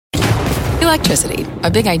Electricity, a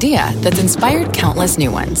big idea that's inspired countless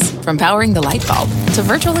new ones. From powering the light bulb to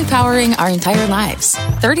virtually powering our entire lives.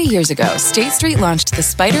 30 years ago, State Street launched the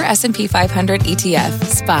SPDR S&P 500 ETF,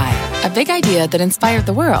 SPY. A big idea that inspired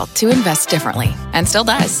the world to invest differently. And still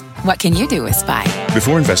does. What can you do with SPY?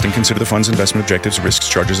 Before investing, consider the fund's investment objectives, risks,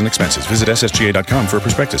 charges, and expenses. Visit ssga.com for a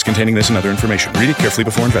prospectus containing this and other information. Read it carefully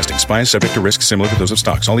before investing. SPY is subject to risks similar to those of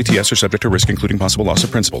stocks. All ETFs are subject to risk, including possible loss of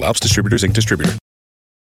principal. Alps Distributors, Inc. Distributor.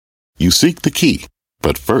 You seek the key,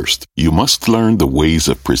 but first, you must learn the ways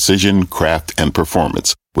of precision, craft, and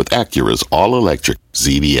performance with Acura's all-electric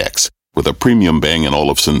ZDX. With a premium Bang &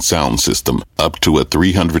 Olufsen sound system up to a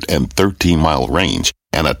 313-mile range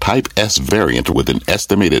and a Type S variant with an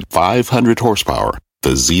estimated 500 horsepower,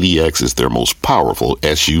 the ZDX is their most powerful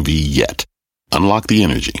SUV yet. Unlock the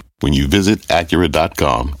energy when you visit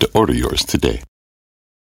Acura.com to order yours today.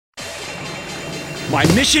 My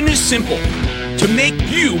mission is simple. To make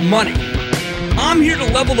you money. I'm here to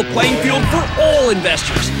level the playing field for all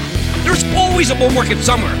investors. There's always a bull market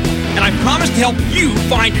somewhere, and I promise to help you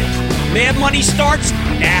find it. Mad Money starts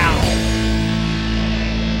now.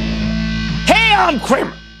 Hey, I'm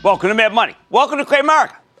Cramer. Welcome to Mad Money. Welcome to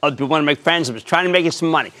Cramerica. Other people want to make friends. I'm just trying to make you some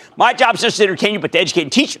money. My job is just to entertain you, but to educate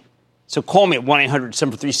and teach you. So call me at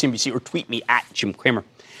 1-800-743-CNBC or tweet me at Jim Cramer.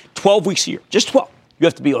 12 weeks a year, just 12. You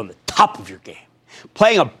have to be on the top of your game,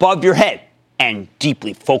 playing above your head, and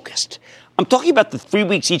deeply focused. I'm talking about the 3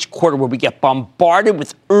 weeks each quarter where we get bombarded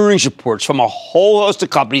with earnings reports from a whole host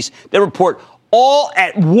of companies that report all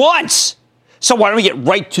at once. So why don't we get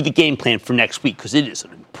right to the game plan for next week, because it is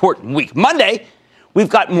an important week. Monday, we've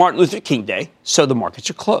got Martin Luther King Day, so the markets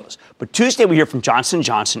are closed. But Tuesday, we hear from Johnson &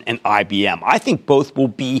 Johnson and IBM. I think both will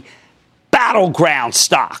be battleground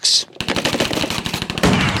stocks.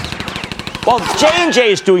 Well,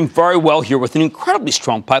 J&J is doing very well here with an incredibly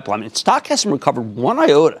strong pipeline. Its stock hasn't recovered one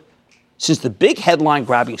iota since the big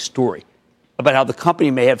headline-grabbing story about how the company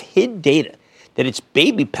may have hid data that its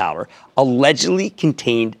baby powder allegedly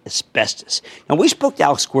contained asbestos. Now, we spoke to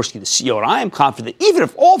Alex Gorsky, the CEO, and I am confident that even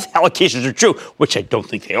if all the allegations are true, which I don't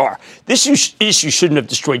think they are, this issue shouldn't have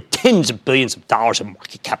destroyed tens of billions of dollars in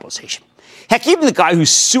market capitalization. Heck, even the guy who's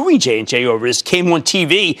suing J&J over this came on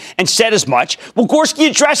TV and said as much. Will Gorsky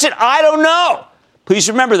address it? I don't know. Please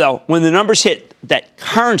remember, though, when the numbers hit, that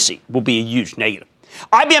currency will be a huge negative.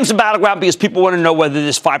 IBM's a battleground because people want to know whether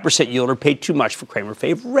this 5% yielder paid too much for Cramer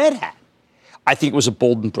Fave Red Hat. I think it was a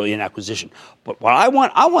bold and brilliant acquisition. But what I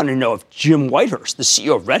want to know if Jim Whitehurst, the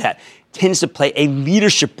CEO of Red Hat, tends to play a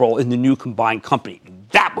leadership role in the new combined company.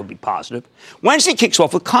 That would be positive. Wednesday kicks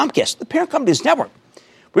off with Comcast, the parent company's network.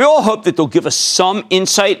 We all hope that they'll give us some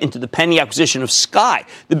insight into the pending acquisition of Sky,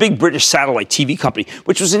 the big British satellite TV company,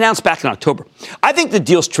 which was announced back in October. I think the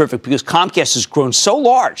deal's terrific because Comcast has grown so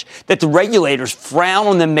large that the regulators frown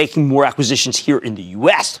on them making more acquisitions here in the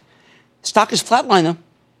U.S. The stock is flatlined, though.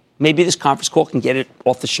 Maybe this conference call can get it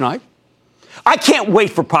off the schneid. I can't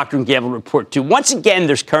wait for Procter & Gamble to report, too. Once again,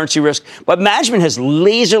 there's currency risk, but management has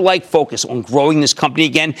laser-like focus on growing this company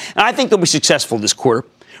again, and I think they'll be successful this quarter.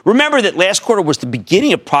 Remember that last quarter was the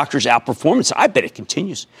beginning of Procter's outperformance. I bet it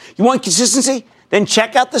continues. You want consistency? Then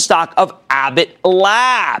check out the stock of Abbott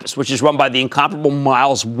Labs, which is run by the incomparable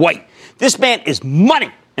Miles White. This man is money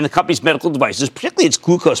in the company's medical devices, particularly its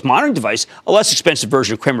glucose monitoring device, a less expensive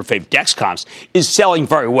version of Cramer Fave Dexcoms, is selling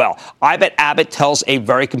very well. I bet Abbott tells a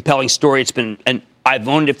very compelling story. I've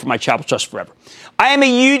owned it for my Chapel Trust forever. I am a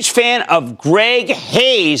huge fan of Greg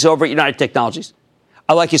Hayes over at United Technologies.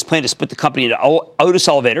 I like his plan to split the company into Otis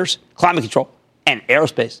Elevators, Climate Control, and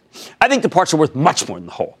Aerospace. I think the parts are worth much more than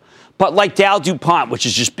the whole. But like Dow DuPont, which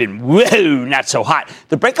has just been, whoa, not so hot,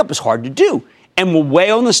 the breakup is hard to do and will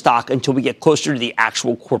weigh on the stock until we get closer to the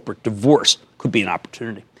actual corporate divorce. Could be an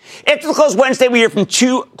opportunity. After the close Wednesday, we hear from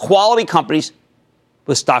two quality companies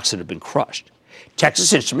with stocks that have been crushed.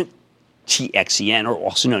 Texas Instrument, TXEN, or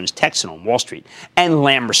also known as Texan on Wall Street, and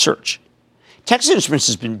Lam Research. Texas Instruments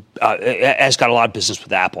has got a lot of business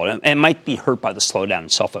with Apple and might be hurt by the slowdown in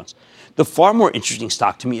cell phones. The far more interesting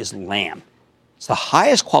stock to me is Lam. It's the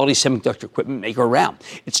highest quality semiconductor equipment maker around.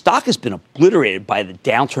 Its stock has been obliterated by the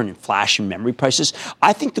downturn in flash and memory prices.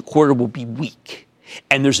 I think the quarter will be weak,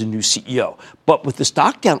 and there's a new CEO. But with the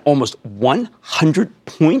stock down almost 100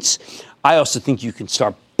 points, I also think you can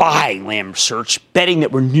start buying Lam Research, betting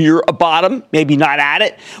that we're near a bottom, maybe not at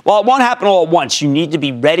it. Well, it won't happen all at once. You need to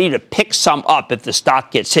be ready to pick some up if the stock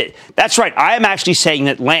gets hit. That's right. I am actually saying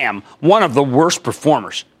that Lam, one of the worst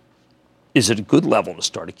performers, is at a good level to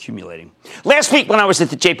start accumulating. Last week when I was at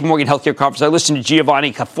the JP Morgan Healthcare Conference, I listened to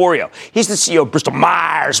Giovanni Caforio. He's the CEO of Bristol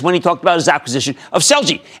Myers when he talked about his acquisition of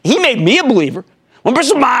Celgene. He made me a believer When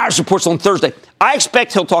Bristol Myers reports on Thursday, I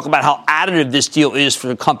expect he'll talk about how additive this deal is for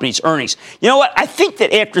the company's earnings. You know what? I think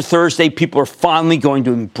that after Thursday, people are finally going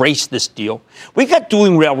to embrace this deal. We've got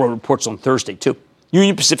dueling railroad reports on Thursday, too.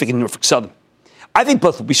 Union Pacific and Norfolk Southern. I think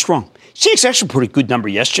both will be strong. CSX reported a good number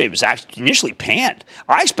yesterday. It was actually initially panned.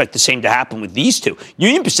 I expect the same to happen with these two.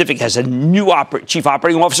 Union Pacific has a new chief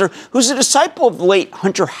operating officer who's a disciple of the late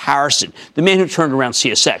Hunter Harrison, the man who turned around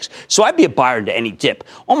CSX. So I'd be a buyer into any dip.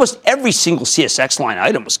 Almost every single CSX line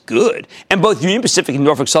item was good. And both Union Pacific and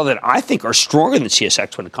Norfolk Southern, I think, are stronger than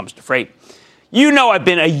CSX when it comes to freight. You know I've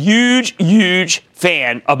been a huge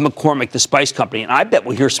fan of McCormick, the spice company, and I bet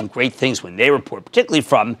we'll hear some great things when they report, particularly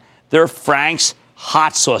from their Frank's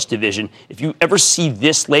hot sauce division. If you ever see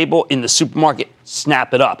this label in the supermarket,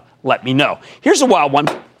 snap it up. Let me know. Here's a wild one.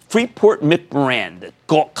 Freeport McMoran, the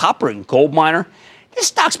copper and gold miner. This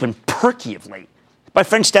stock's been perky of late. My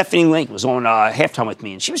friend Stephanie Link was on halftime with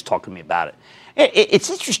me, and she was talking to me about it.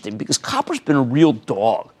 It's interesting because copper's been a real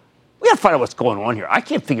dog. We got to find out what's going on here. I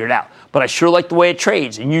can't figure it out, but I sure like the way it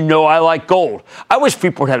trades, and you know I like gold. I wish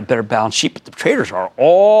Freeport had a better balance sheet, but the traders are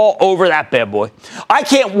all over that bad boy. I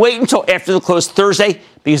can't wait until after the close Thursday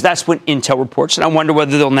because that's when Intel reports, and I wonder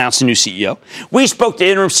whether they'll announce a new CEO. We spoke to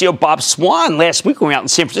interim CEO Bob Swan last week when we were out in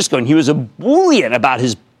San Francisco, and he was ebullient about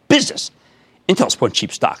his business. Intel's one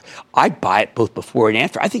cheap stock. I'd buy it both before and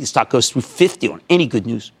after. I think the stock goes through 50 on any good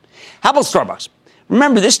news. How about Starbucks?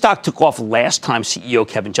 Remember, this stock took off last time CEO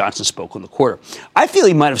Kevin Johnson spoke on the quarter. I feel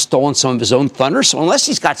he might have stolen some of his own thunder, so unless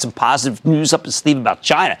he's got some positive news up his sleeve about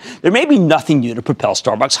China, there may be nothing new to propel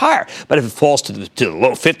Starbucks higher. But if it falls to the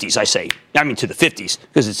low 50s, to the 50s,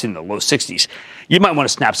 because it's in the low 60s, you might want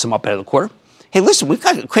to snap some up out of the quarter. Hey, listen, we've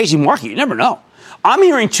got a crazy market. You never know. I'm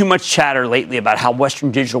hearing too much chatter lately about how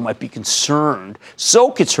Western Digital might be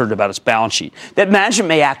so concerned about its balance sheet, that management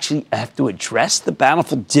may actually have to address the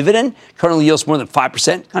bountiful dividend. Currently yields more than 5%.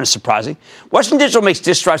 Kind of surprising. Western Digital makes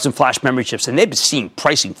disk drives and flash memory chips, and they've been seeing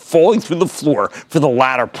pricing falling through the floor for the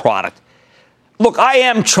latter product. Look, I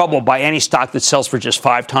am troubled by any stock that sells for just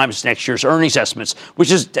 5 times next year's earnings estimates,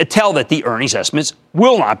 which is a tell that the earnings estimates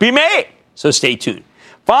will not be made. So stay tuned.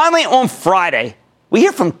 Finally, on Friday, we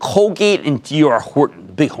hear from Colgate and D.R. Horton,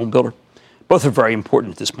 the big home builder. Both are very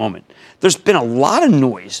important at this moment. There's been a lot of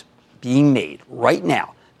noise being made right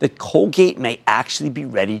now that Colgate may actually be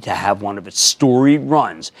ready to have one of its storied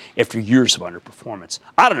runs after years of underperformance.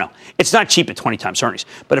 I don't know. It's not cheap at 20 times earnings.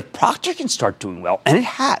 But if Procter can start doing well, and it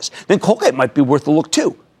has, then Colgate might be worth a look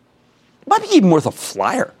too. It might be even worth a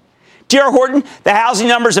flyer. D.R. Horton, the housing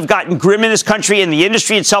numbers have gotten grim in this country, and the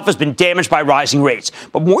industry itself has been damaged by rising rates.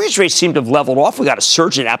 But mortgage rates seem to have leveled off. We got a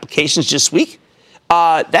surge in applications this week.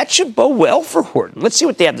 That should bode well for Horton. Let's see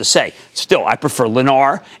what they have to say. Still, I prefer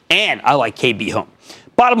Lennar, and I like KB Home.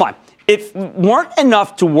 Bottom line, if weren't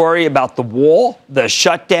enough to worry about the wall, the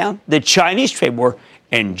shutdown, the Chinese trade war,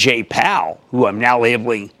 and Jay Powell, who I'm now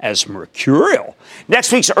labeling as mercurial,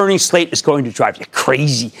 next week's earnings slate is going to drive you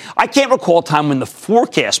crazy. I can't recall a time when the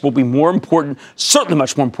forecast will be more important, certainly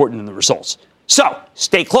much more important than the results. So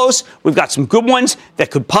stay close. We've got some good ones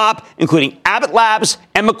that could pop, including Abbott Labs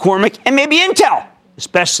and McCormick and maybe Intel,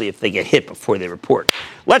 especially if they get hit before they report.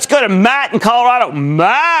 Let's go to Matt in Colorado.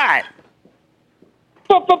 Matt!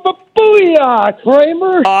 Booyah,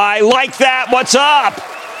 Kramer. I like that. What's up?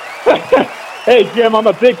 Hey, Jim, I'm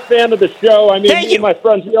a big fan of the show. I mean, me and my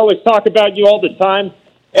friends, we always talk about you all the time.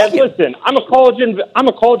 And listen, I'm a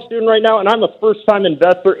college student right now, and I'm a first-time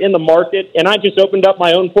investor in the market, and I just opened up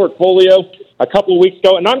my own portfolio a couple of weeks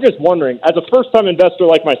ago, and I'm just wondering, as a first-time investor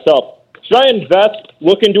like myself, should I invest,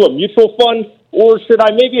 look into a mutual fund, or should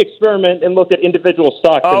I maybe experiment and look at individual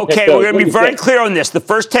stocks? Okay, we're going to be very clear on this. The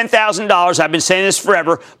first $10,000, I've been saying this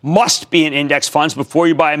forever, must be in index funds before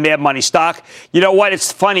you buy a Mad Money stock. You know what? It's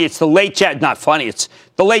funny. It's the late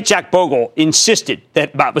Jack Bogle insisted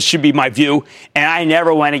that should be my view, and I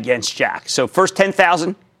never went against Jack. So first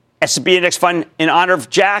 $10,000, S&P index fund in honor of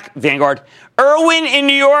Jack, Vanguard. Erwin in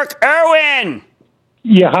New York. Erwin!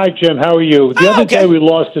 Yeah, hi, Jim. How are you? The other day we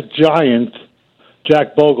lost a giant,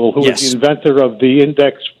 Jack Bogle, who was the inventor of the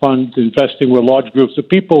index fund investing with large groups of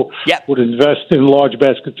people would invest in large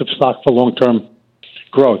baskets of stock for long-term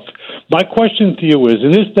growth. My question to you is,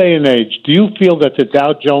 in this day and age, do you feel that the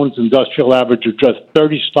Dow Jones Industrial Average of just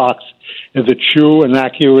 30 stocks is a true and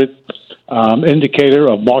accurate indicator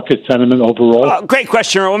of market sentiment overall? Great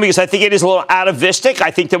question, Erwin, because I think it is a little atavistic.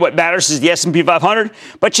 I think that what matters is the S&P 500.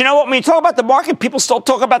 But you know what? When you talk about the market, people still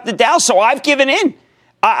talk about the Dow, so I've given in.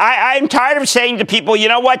 I'm tired of saying to people, you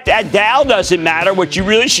know what, that Dow doesn't matter. What you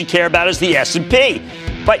really should care about is the S&P.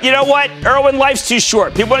 But you know what, Erwin, life's too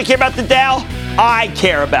short. People want to care about the Dow? I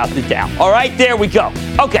care about the Dow. All right, there we go.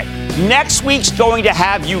 Okay, Next week's going to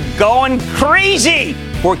have you going crazy.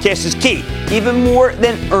 Forecast is key, even more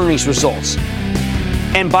than earnings results.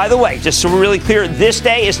 And by the way, just so we're really clear, this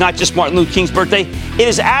day is not just Martin Luther King's birthday. It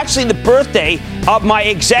is actually the birthday of my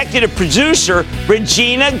executive producer,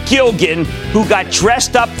 Regina Gilgan, who got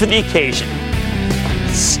dressed up for the occasion.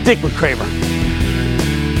 Stick with Cramer.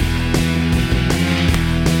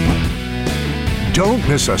 Don't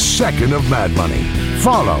miss a second of Mad Money.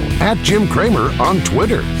 Follow @JimCramer on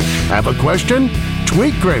Twitter. Have a question?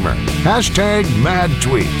 Tweet Cramer.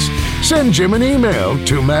 #MadTweets. Send Jim an email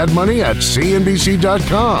to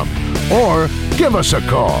madmoney@cnbc.com or give us a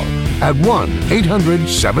call at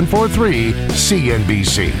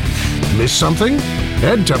 1-800-743-CNBC. Miss something?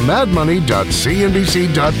 Head to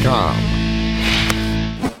madmoney.cnbc.com.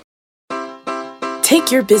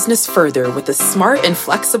 Take your business further with the smart and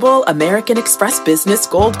flexible American Express Business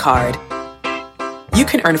Gold Card. You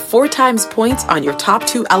can earn 4 times points on your top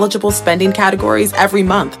 2 eligible spending categories every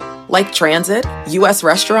month, like transit, U.S.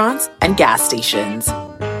 restaurants, and gas stations.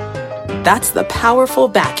 That's the powerful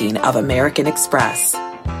backing of American Express.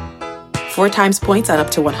 4 times points on up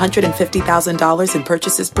to $150,000 in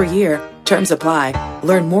purchases per year. Terms apply.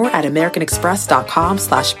 Learn more at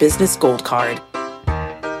americanexpress.com/business gold card.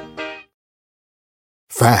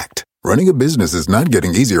 Fact. Running a business is not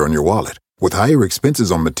getting easier on your wallet. With higher expenses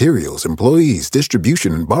on materials, employees,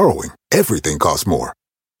 distribution, and borrowing, everything costs more.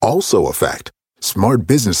 Also a fact. Smart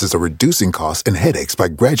businesses are reducing costs and headaches by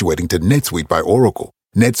graduating to NetSuite by Oracle.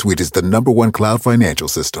 NetSuite is the #1 cloud financial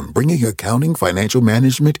system, bringing accounting, financial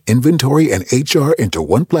management, inventory, and HR into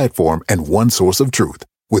one platform and one source of truth.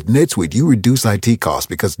 With NetSuite, you reduce IT costs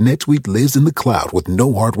because NetSuite lives in the cloud with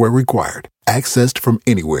no hardware required. Accessed from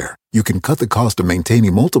anywhere. You can cut the cost of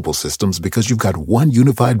maintaining multiple systems because you've got one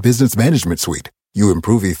unified business management suite. You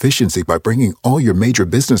improve efficiency by bringing all your major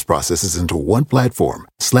business processes into one platform,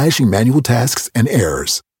 slashing manual tasks and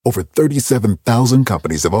errors. Over 37,000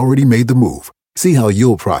 companies have already made the move. See how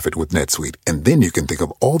you'll profit with NetSuite, and then you can think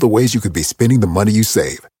of all the ways you could be spending the money you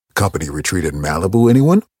save. Company retreat in Malibu,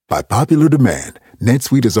 anyone? By popular demand,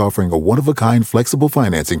 NetSuite is offering a one-of-a-kind flexible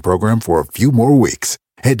financing program for a few more weeks.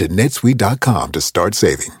 Head to netsuite.com to start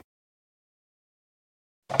saving.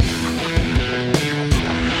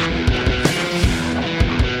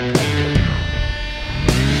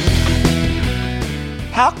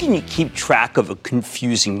 How can you keep track of a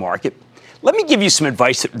confusing market? Let me give you some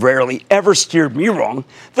advice that rarely ever steered me wrong.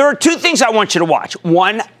 There are 2 things I want you to watch.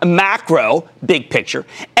 One, macro, big picture,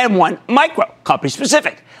 and one, micro, company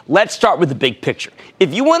specific. Let's start with the big picture.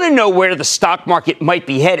 If you want to know where the stock market might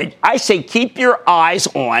be headed, I say keep your eyes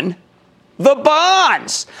on the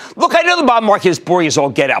bonds. Look, I know the bond market is boring as all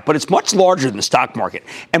get out, but it's much larger than the stock market.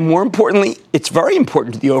 And more importantly, it's very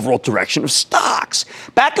important to the overall direction of stocks.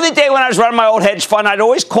 Back in the day when I was running my old hedge fund, I'd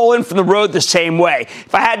always call in from the road the same way.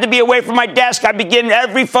 If I had to be away from my desk, I'd begin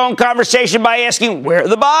every phone conversation by asking, where are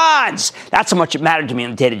the bonds? That's how much it mattered to me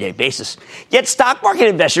on a day-to-day basis. Yet stock market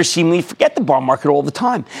investors seemingly forget the bond market all the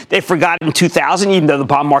time. They forgot in 2000, even though the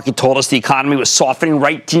bond market told us the economy was softening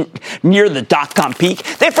right near the dot-com peak.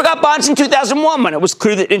 They forgot bonds in 2001 when it was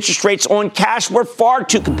clear that interest rates on cash were far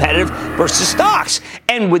too competitive versus stocks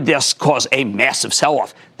and would thus cause a massive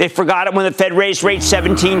sell-off. They forgot it when the Fed raised rates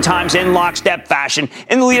 17 times in lockstep fashion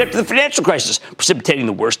in the lead up to the financial crisis, precipitating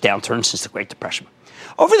the worst downturn since the Great Depression.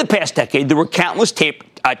 Over the past decade, there were countless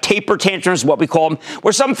taper tantrums, what we call them,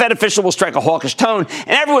 where some Fed official will strike a hawkish tone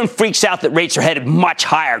and everyone freaks out that rates are headed much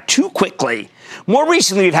higher too quickly. More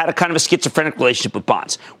recently, we've had a kind of a schizophrenic relationship with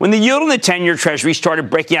bonds. When the yield on the 10-year Treasury started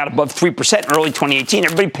breaking out above 3% in early 2018,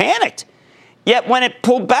 everybody panicked. Yet when it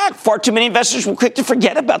pulled back, far too many investors were quick to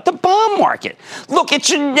forget about the bond market. Look, it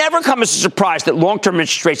should never come as a surprise that long-term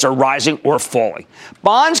interest rates are rising or falling.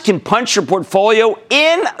 Bonds can punch your portfolio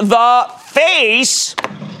in the face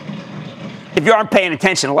if you aren't paying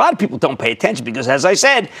attention. A lot of people don't pay attention because, as I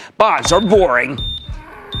said, bonds are boring.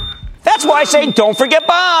 That's why I say don't forget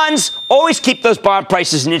bonds. Always keep those bond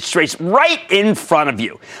prices and interest rates right in front of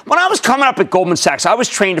you. When I was coming up at Goldman Sachs, I was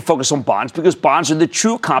trained to focus on bonds because bonds are the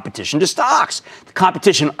true competition to stocks, the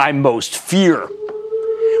competition I most fear.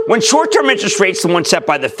 When short-term interest rates, the one set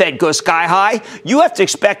by the Fed, go sky high, you have to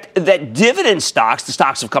expect that dividend stocks, the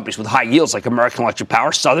stocks of companies with high yields like American Electric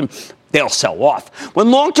Power, Southern, they'll sell off. When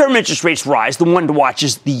long-term interest rates rise, the one to watch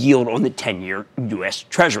is the yield on the 10-year U.S.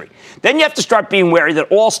 Treasury. Then you have to start being wary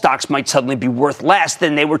that all stocks might suddenly be worth less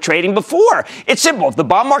than they were trading before. It's simple. If the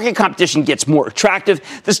bond market competition gets more attractive,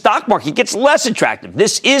 the stock market gets less attractive.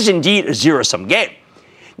 This is indeed a zero-sum game.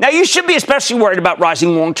 Now, you should be especially worried about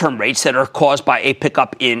rising long-term rates that are caused by a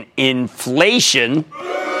pickup in inflation.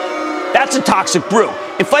 That's a toxic brew.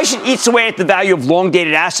 Inflation eats away at the value of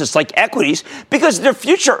long-dated assets like equities because their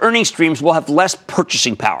future earning streams will have less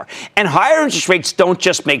purchasing power. And higher interest rates don't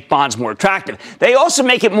just make bonds more attractive. They also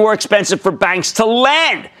make it more expensive for banks to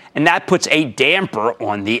lend. And that puts a damper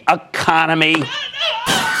on the economy.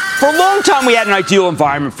 For a long time, we had an ideal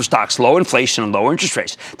environment for stocks, low inflation and low interest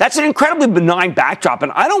rates. That's an incredibly benign backdrop,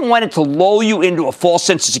 and I don't want it to lull you into a false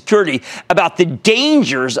sense of security about the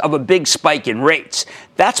dangers of a big spike in rates.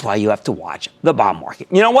 That's why you have to watch the bond market.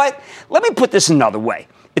 You know what? Let me put this another way.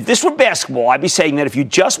 If this were basketball, I'd be saying that if you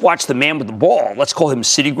just watch the man with the ball, let's call him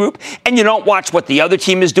Citigroup, and you don't watch what the other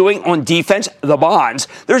team is doing on defense, the bonds,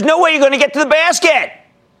 there's no way you're going to get to the basket.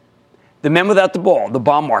 The men without the ball, the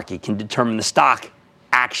bond market, can determine the stock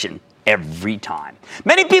action every time.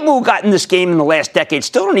 Many people who got in this game in the last decade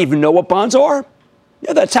still don't even know what bonds are.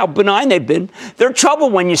 Yeah, that's how benign they've been. They're trouble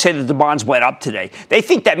when you say that the bonds went up today. They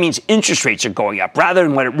think that means interest rates are going up rather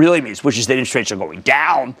than what it really means, which is that interest rates are going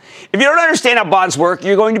down. If you don't understand how bonds work,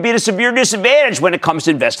 you're going to be at a severe disadvantage when it comes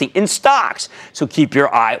to investing in stocks. So keep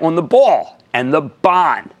your eye on the ball and the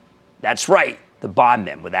bond. That's right, the bond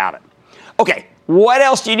men without it. Okay, what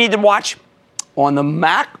else do you need to watch? On the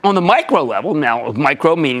micro level, now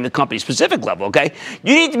micro meaning the company-specific level, okay,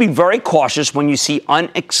 you need to be very cautious when you see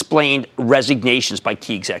unexplained resignations by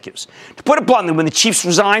key executives. To put it bluntly, when the chiefs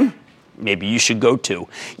resign, maybe you should go too.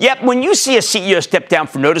 Yet, when you see a CEO step down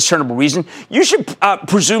for no discernible reason, you should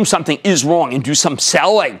presume something is wrong and do some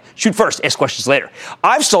selling. Shoot first, ask questions later.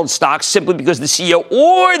 I've sold stocks simply because the CEO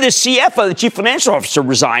or the CFO, the chief financial officer,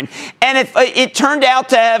 resigned. And if it turned out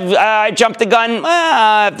to have jumped the gun,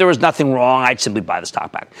 if there was nothing wrong, I'd simply buy the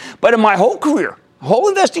stock back. But in my whole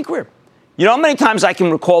investing career, you know how many times I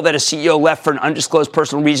can recall that a CEO left for an undisclosed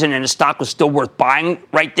personal reason and his stock was still worth buying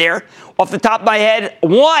right there? Off the top of my head,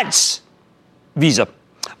 once. Visa.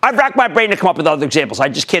 I've racked my brain to come up with other examples. I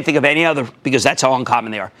just can't think of any other because that's how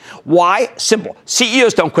uncommon they are. Why? Simple.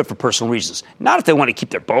 CEOs don't quit for personal reasons. Not if they want to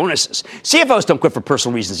keep their bonuses. CFOs don't quit for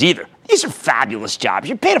personal reasons either. These are fabulous jobs.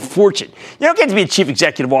 You're paid a fortune. You don't get to be a chief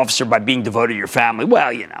executive officer by being devoted to your family.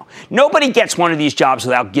 Well, you know. Nobody gets one of these jobs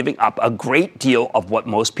without giving up a great deal of what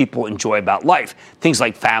most people enjoy about life. Things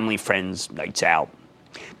like family, friends, nights out.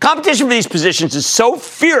 Competition for these positions is so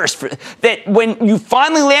fierce that when you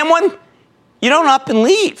finally land one, you don't up and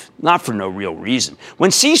leave, not for no real reason.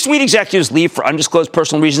 When C-suite executives leave for undisclosed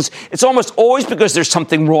personal reasons, it's almost always because there's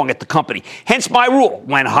something wrong at the company. Hence my rule,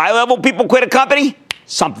 when high-level people quit a company,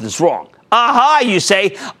 something's wrong. Aha, you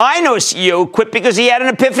say, I know a CEO who quit because he had an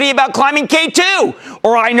epiphany about climbing K2.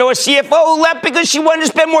 Or I know a CFO who left because she wanted to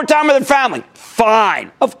spend more time with her family.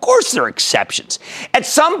 Fine. Of course there are exceptions. At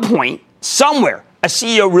some point, somewhere, a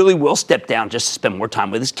CEO really will step down just to spend more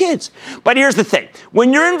time with his kids. But here's the thing.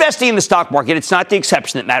 When you're investing in the stock market, it's not the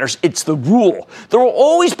exception that matters. It's the rule. There will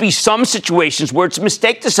always be some situations where it's a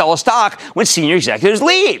mistake to sell a stock when senior executives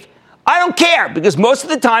leave. I don't care, because most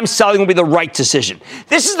of the time, selling will be the right decision.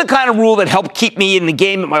 This is the kind of rule that helped keep me in the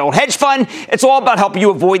game at my old hedge fund. It's all about helping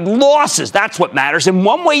you avoid losses. That's what matters. And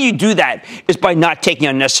one way you do that is by not taking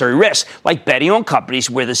unnecessary risks, like betting on companies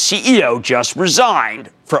where the CEO just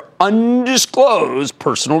resigned for undisclosed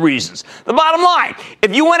personal reasons. The bottom line,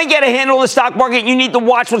 if you want to get a handle on the stock market, you need to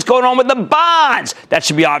watch what's going on with the bonds. That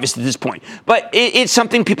should be obvious at this point. But it's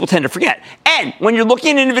something people tend to forget. And when you're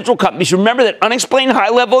looking at individual companies, remember that unexplained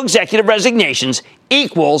high-level executive resignations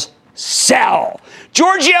equals sell.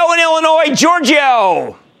 Giorgio in Illinois.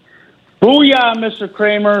 Giorgio. Booyah, Mr.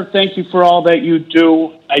 Cramer. Thank you for all that you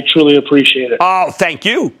do. I truly appreciate it. Oh, thank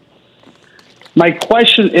you. My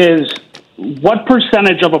question is, what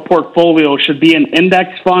percentage of a portfolio should be in index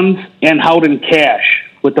funds and held in cash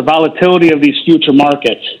with the volatility of these future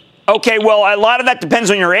markets? Okay, well, a lot of that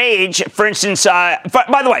depends on your age. For instance, by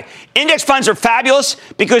the way, index funds are fabulous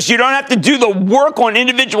because you don't have to do the work on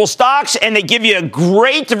individual stocks, and they give you a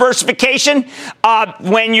great diversification.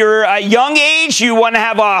 When you're a young age, you want to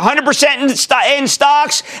have 100% in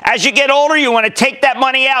stocks. As you get older, you want to take that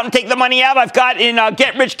money out and take the money out. I've got in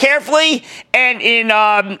Get Rich Carefully and in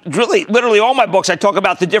literally all my books, I talk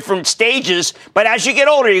about the different stages. But as you get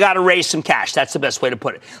older, you got to raise some cash. That's the best way to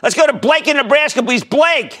put it. Let's go to Blake in Nebraska, please.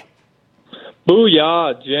 Blake.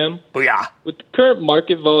 Booyah, Jim. Booyah. With the current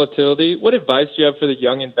market volatility, what advice do you have for the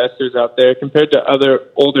young investors out there compared to other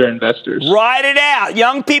older investors? Write it out.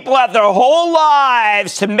 Young people have their whole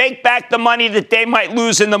lives to make back the money that they might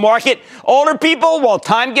lose in the market. Older people, well,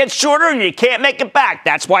 time gets shorter and you can't make it back.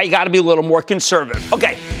 That's why you got to be a little more conservative.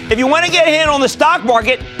 Okay, if you want to get a handle on the stock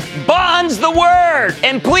market, bonds the word.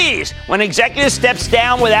 And please, when an executive steps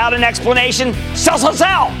down without an explanation, sell,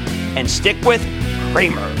 and stick with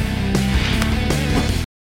Cramer.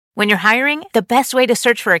 When you're hiring, the best way to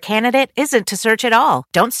search for a candidate isn't to search at all.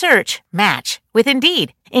 Don't search, match with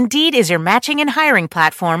Indeed. Indeed is your matching and hiring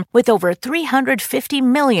platform with over 350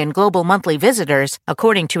 million global monthly visitors,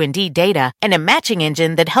 according to Indeed data, and a matching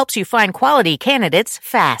engine that helps you find quality candidates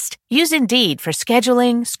fast. Use Indeed for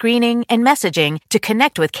scheduling, screening, and messaging to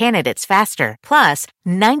connect with candidates faster. Plus,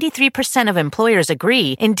 93% of employers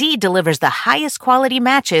agree Indeed delivers the highest quality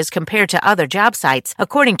matches compared to other job sites,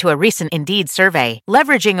 according to a recent Indeed survey.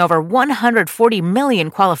 Leveraging over 140 million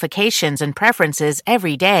qualifications and preferences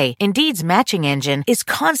every day, Indeed's matching engine is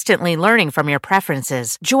constantly learning from your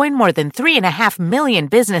preferences. Join more than 3.5 million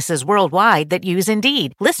businesses worldwide that use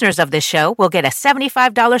Indeed. Listeners of this show will get a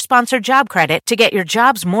 $75 sponsored job credit to get your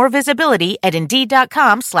jobs more visibility at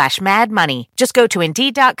Indeed.com/MadMoney. Just go to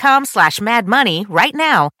Indeed.com/MadMoney right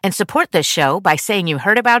now and support this show by saying you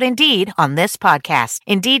heard about Indeed on this podcast.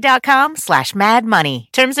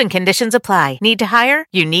 Indeed.com/MadMoney. Terms and conditions apply. Need to hire?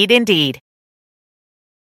 You need Indeed.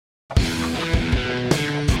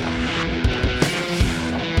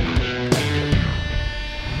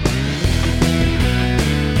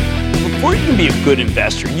 Before you can be a good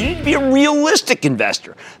investor, you need to be a realistic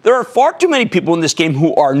investor. There are far too many people in this game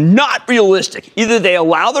who are not realistic. Either they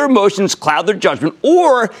allow their emotions cloud their judgment,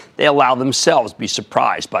 or they allow themselves to be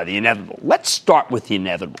surprised by the inevitable. Let's start with the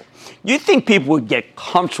inevitable. You think people would get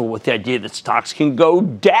comfortable with the idea that stocks can go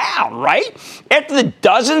down, right? After the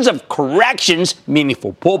dozens of corrections,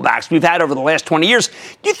 meaningful pullbacks we've had over the last 20 years,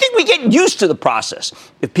 do you think we get used to the process?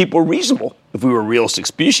 If people were reasonable, if we were a realistic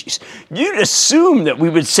species, you'd assume that we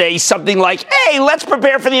would say something like, hey, let's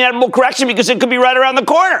prepare for the inevitable correction because it could be right around the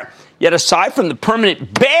corner. Yet aside from the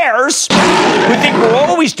permanent bears who think we're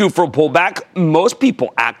always due for a pullback, most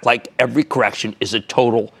people act like every correction is a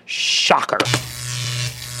total shocker.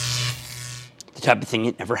 Type of thing,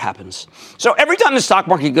 it never happens. So every time the stock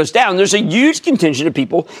market goes down, there's a huge contingent of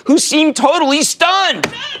people who seem totally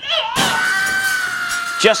stunned.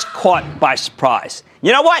 Just caught by surprise.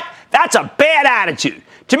 You know what? That's a bad attitude.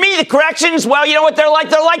 To me, the corrections, well, you know what they're like?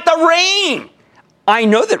 They're like the rain. I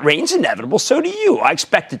know that rain's inevitable, so do you. I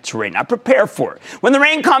expect it to rain. I prepare for it. When the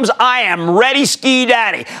rain comes, I am ready, ski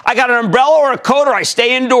daddy. I got an umbrella or a coat, or I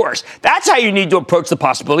stay indoors. That's how you need to approach the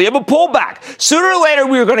possibility of a pullback. Sooner or later,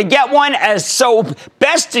 we are going to get one, as so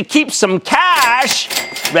best to keep some cash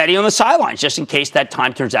ready on the sidelines, just in case that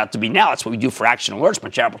time turns out to be now. That's what we do for Action Alerts by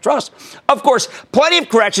Charitable Trust. Of course, plenty of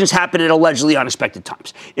corrections happen at allegedly unexpected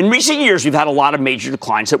times. In recent years, we've had a lot of major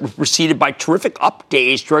declines that were preceded by terrific up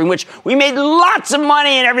days during which we made lots of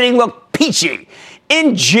money and everything looked peachy.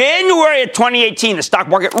 In January of 2018, the stock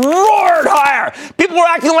market roared higher. People were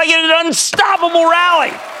acting like an unstoppable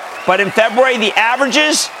rally. But in February, the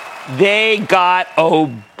averages, they got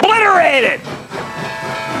obliterated.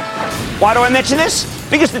 Why do I mention this?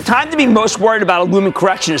 Because the time to be most worried about a looming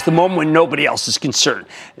correction is the moment when nobody else is concerned.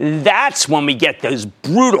 That's when we get those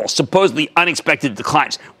brutal, supposedly unexpected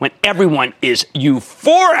declines, when everyone is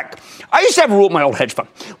euphoric. I used to have a rule at my old hedge fund.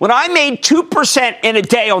 When I made 2% in a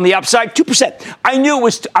day on the upside, 2%, I knew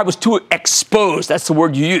I was too exposed. That's the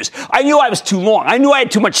word you use. I knew I was too long. I knew I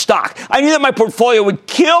had too much stock. I knew that my portfolio would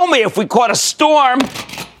kill me if we caught a storm.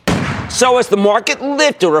 So as the market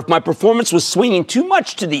lifted, or if my performance was swinging too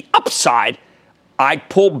much to the upside, I'd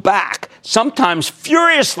pull back, sometimes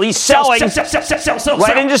furiously selling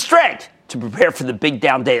right into strength to prepare for the big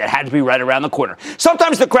down day that had to be right around the corner.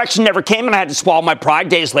 Sometimes the correction never came, and I had to swallow my pride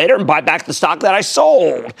days later and buy back the stock that I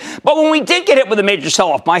sold. But when we did get hit with a major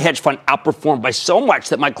sell-off, my hedge fund outperformed by so much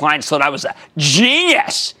that my clients thought I was a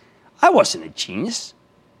genius. I wasn't a genius.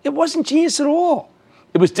 It wasn't genius at all.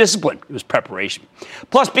 It was discipline. It was preparation.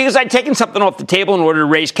 Plus, because I'd taken something off the table in order to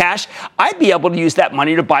raise cash, I'd be able to use that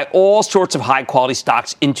money to buy all sorts of high-quality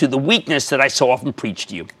stocks into the weakness that I so often preach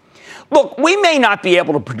to you. Look, we may not be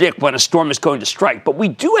able to predict when a storm is going to strike, but we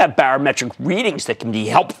do have barometric readings that can be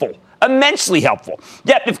helpful, immensely helpful.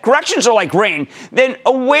 Yet, if corrections are like rain, then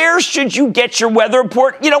where should you get your weather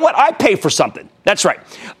report? You know what? I pay for something. That's right.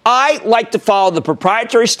 I like to follow the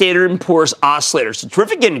proprietary Standard & Poor's oscillator. It's a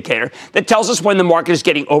terrific indicator that tells us when the market is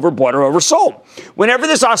getting overbought or oversold. Whenever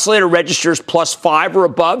this oscillator registers +5 or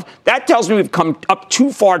above, that tells me we've come up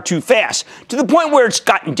too far too fast, to the point where it's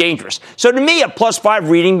gotten dangerous. So to me, a +5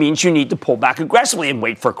 reading means you need to pull back aggressively and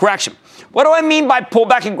wait for a correction. What do I mean by pull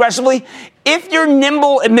back aggressively? If you're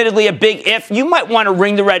nimble, admittedly a big if, you might want to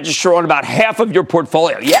ring the register on about half of your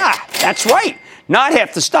portfolio. Yeah, that's right. Not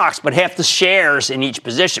half the stocks, but half the shares in each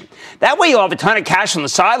position. That way you'll have a ton of cash on the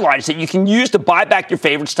sidelines that you can use to buy back your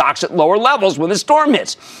favorite stocks at lower levels when the storm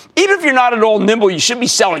hits. Even if you're not at all nimble, you should be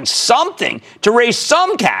selling something to raise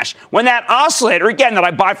some cash when that oscillator, again, that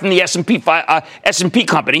I buy from the S&P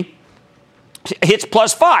company, hits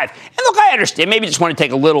plus 5. And look, I understand. Maybe you just want to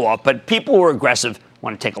take a little off, but people who are aggressive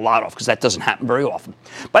want to take a lot off because that doesn't happen very often.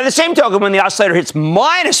 By the same token, when the oscillator hits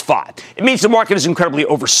minus 5, it means the market is incredibly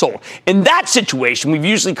oversold. In that situation, we've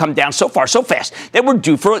usually come down so far, so fast, that we're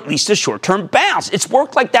due for at least a short-term bounce. It's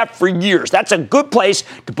worked like that for years. That's a good place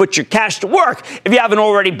to put your cash to work if you haven't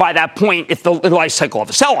already by that point, if the life cycle of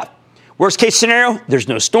a sell-off. Worst case scenario, there's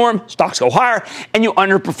no storm, stocks go higher, and you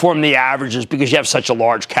underperform the averages because you have such a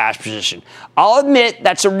large cash position. I'll admit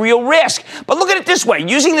that's a real risk, but look at it this way.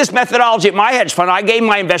 Using this methodology at my hedge fund, I gave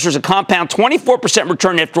my investors a compound 24%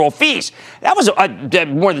 return after all fees. That was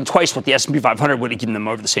more than twice what the S&P 500 would have given them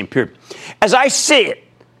over the same period. As I see it,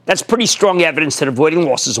 that's pretty strong evidence that avoiding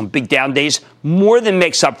losses on big down days more than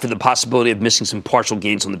makes up for the possibility of missing some partial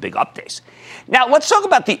gains on the big up days. Now, let's talk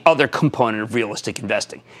about the other component of realistic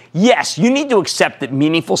investing. Yes, you need to accept that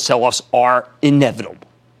meaningful sell-offs are inevitable,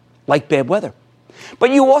 like bad weather.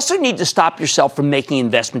 But you also need to stop yourself from making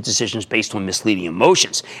investment decisions based on misleading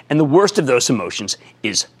emotions. And the worst of those emotions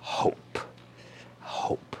is hope.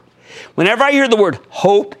 Hope. Whenever I hear the word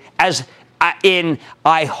hope, as in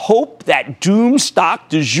I hope that doom stock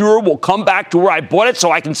du jour will come back to where I bought it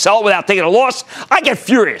so I can sell it without taking a loss, I get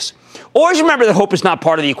furious. Always remember that hope is not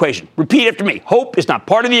part of the equation. Repeat after me. Hope is not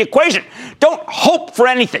part of the equation. Don't hope for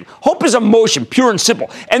anything. Hope is emotion, pure and simple.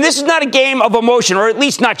 And this is not a game of emotion, or at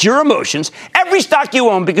least not your emotions. Every stock you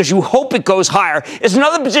own because you hope it goes higher is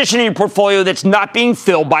another position in your portfolio that's not being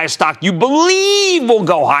filled by a stock you believe will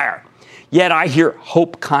go higher. Yet I hear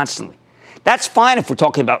hope constantly. That's fine if we're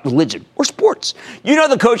talking about religion or sports. You know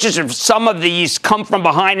the coaches of some of these come from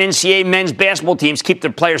behind NCAA men's basketball teams keep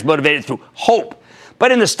their players motivated through hope.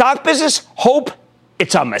 But in the stock business, hope,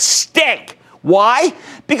 it's a mistake. Why?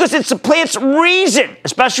 Because it supplants reason,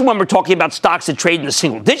 especially when we're talking about stocks that trade in the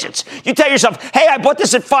single digits. You tell yourself, hey, I bought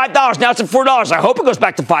this at $5, now it's at $4. I hope it goes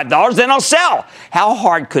back to $5, then I'll sell. How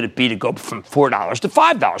hard could it be to go from $4 to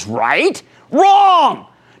 $5, right? Wrong!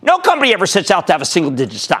 No company ever sets out to have a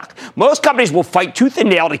single-digit stock. Most companies will fight tooth and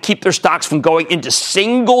nail to keep their stocks from going into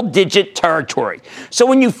single-digit territory. So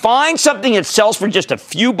when you find something that sells for just a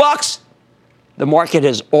few bucks, the market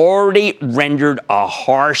has already rendered a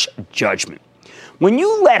harsh judgment. When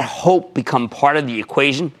you let hope become part of the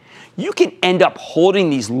equation, you can end up holding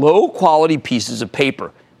these low-quality pieces of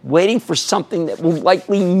paper, waiting for something that will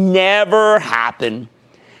likely never happen.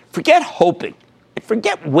 Forget hoping.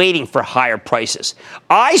 Forget waiting for higher prices.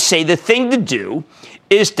 I say the thing to do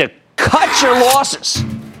is to cut your losses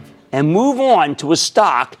and move on to a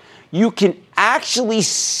stock you can actually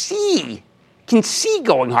see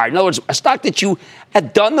going higher. In other words, a stock that you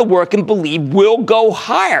have done the work and believe will go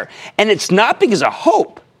higher. And it's not because of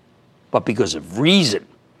hope, but because of reason.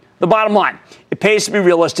 The bottom line, it pays to be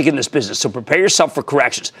realistic in this business, so prepare yourself for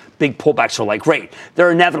corrections. Big pullbacks are like rain.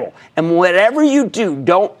 They're inevitable. And whatever you do,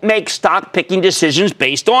 don't make stock-picking decisions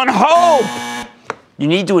based on hope. You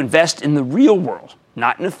need to invest in the real world,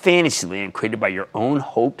 not in a fantasy land created by your own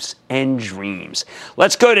hopes and dreams.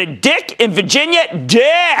 Let's go to Dick in Virginia.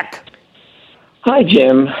 Dick! Hi,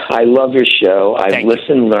 Jim. I love your show. I've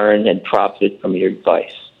listened, learned, and profited from your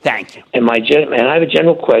advice. Thank you. And I have a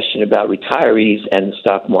general question about retirees and the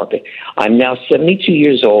stock market. I'm now 72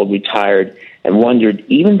 years old, retired, and wondered,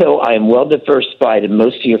 even though I am well diversified in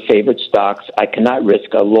most of your favorite stocks, I cannot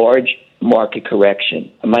risk a large market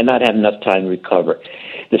correction. I might not have enough time to recover.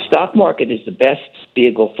 The stock market is the best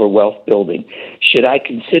vehicle for wealth building. Should I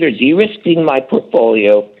consider de-risking my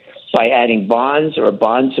portfolio by adding bonds or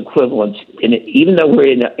bonds equivalents, even though we're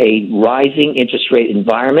in a rising interest rate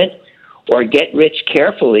environment, or get rich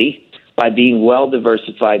carefully by being well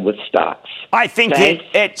diversified with stocks? I think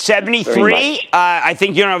at 73, I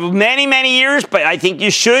think you don't have many, many years, but I think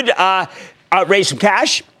you should raise some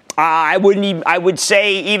cash. I would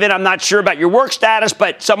say even, I'm not sure about your work status,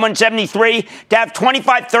 but someone 73 to have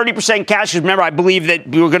 25, 30% cash. Remember, I believe that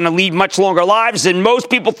we're going to lead much longer lives than most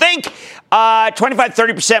people think. 25,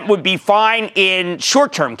 30% would be fine in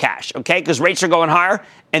short-term cash, okay? Because rates are going higher,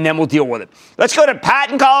 and then we'll deal with it. Let's go to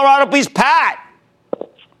Pat in Colorado, please. Pat.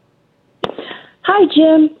 Hi,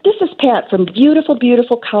 Jim. This is Pat from beautiful,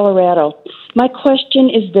 beautiful Colorado. My question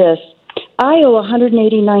is this. I owe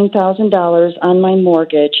 $189,000 on my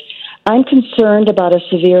mortgage. I'm concerned about a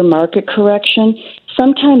severe market correction.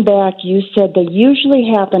 Sometime back, you said they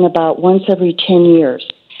usually happen about once every 10 years.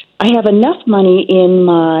 I have enough money in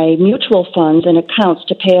my mutual funds and accounts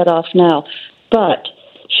to pay it off now, but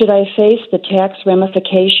should I face the tax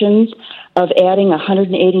ramifications of adding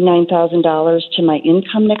 $189,000 to my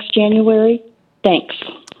income next January? Thanks.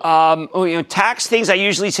 Tax things, I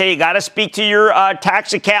usually say you got to speak to your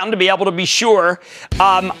tax accountant to be able to be sure.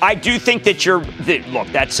 I do think that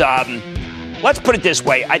let's put it this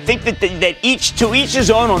way. I think that each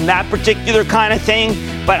his own on that particular kind of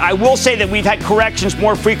thing. But I will say that we've had corrections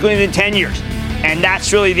more frequently than 10 years. And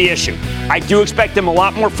that's really the issue. I do expect them a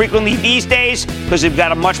lot more frequently these days because they've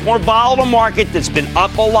got a much more volatile market that's been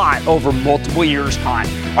up a lot over multiple years' time.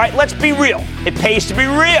 All right, let's be real. It pays to be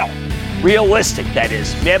real. Realistic, that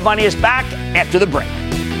is. Mad Money is back after the break.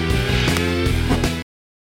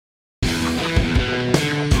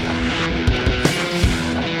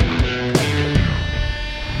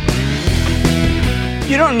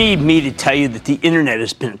 You don't need me to tell you that the internet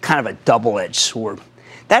has been kind of a double-edged sword.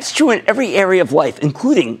 That's true in every area of life,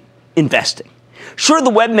 including investing. Sure, the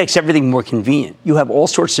web makes everything more convenient. You have all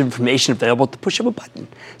sorts of information available at the push of a button,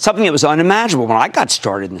 something that was unimaginable when I got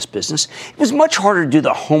started in this business. It was much harder to do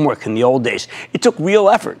the homework in the old days. It took real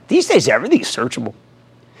effort. These days, everything is searchable.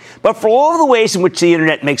 But for all of the ways in which the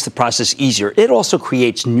internet makes the process easier, it also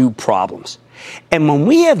creates new problems. And when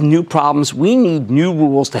we have new problems, we need new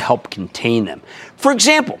rules to help contain them. For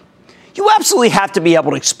example, you absolutely have to be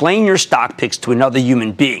able to explain your stock picks to another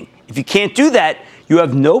human being. If you can't do that, you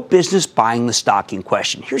have no business buying the stock in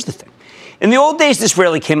question. Here's the thing. In the old days, this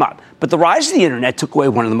rarely came up, but the rise of the internet took away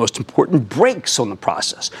one of the most important breaks on the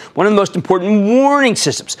process, one of the most important warning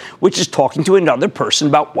systems, which is talking to another person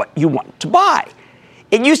about what you want to buy.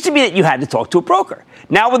 It used to be that you had to talk to a broker.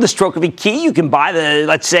 Now, with the stroke of a key, you can buy the,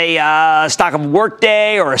 let's say, stock of a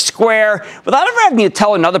Workday or a Square without ever having to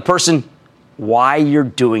tell another person why you're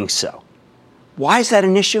doing so. Why is that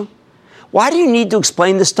an issue? Why do you need to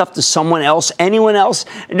explain this stuff to someone else, anyone else?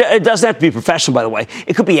 It doesn't have to be professional, by the way.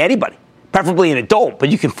 It could be anybody, preferably an adult, but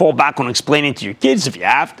you can fall back on explaining to your kids if you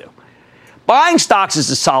have to. Buying stocks is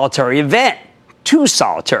a solitary event, too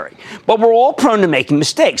solitary. But we're all prone to making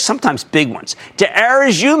mistakes, sometimes big ones. To err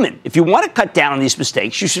is human. If you want to cut down on these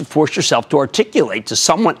mistakes, you should force yourself to articulate to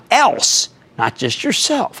someone else, not just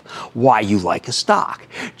yourself, why you like a stock.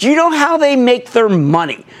 Do you know how they make their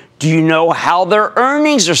money? Do you know how their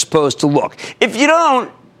earnings are supposed to look? If you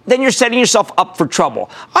don't, then you're setting yourself up for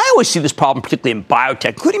trouble. I always see this problem, particularly in biotech,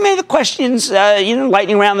 including many of the questions,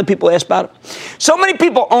 lightning round that people ask about it. So many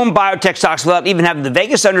people own biotech stocks without even having the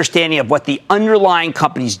vaguest understanding of what the underlying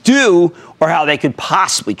companies do or how they could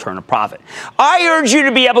possibly turn a profit. I urge you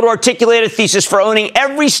to be able to articulate a thesis for owning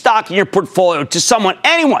every stock in your portfolio to someone,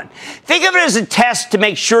 anyone. Think of it as a test to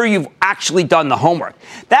make sure you've actually done the homework.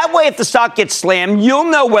 That way, if the stock gets slammed, you'll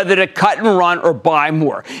know whether to cut and run or buy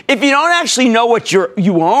more. If you don't actually know what you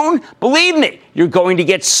own, believe me, you're going to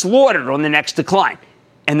get slaughtered on the next decline.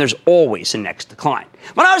 And there's always a next decline.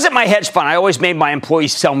 When I was at my hedge fund, I always made my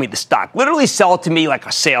employees sell me the stock, literally sell it to me like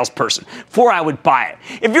a salesperson before I would buy it.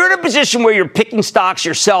 If you're in a position where you're picking stocks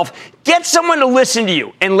yourself, get someone to listen to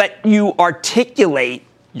you and let you articulate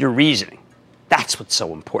your reasoning. That's what's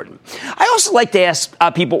so important. I also like to ask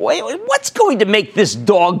people, what's going to make this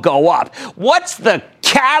dog go up? What's the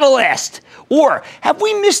catalyst? Or have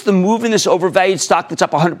we missed the move in this overvalued stock that's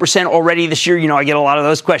up 100% already this year? I get a lot of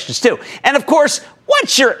those questions too. And of course,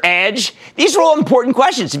 what's your edge? These are all important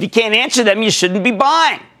questions. If you can't answer them, you shouldn't be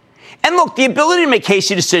buying. And look, the ability to make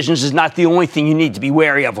hasty decisions is not the only thing you need to be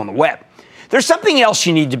wary of on the web. There's something else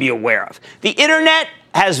you need to be aware of. The internet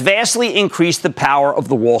has vastly increased the power of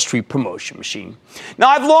the Wall Street promotion machine. Now,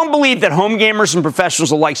 I've long believed that home gamers and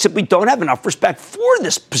professionals alike simply don't have enough respect for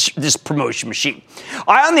this promotion machine.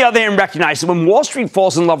 I, on the other hand, recognize that when Wall Street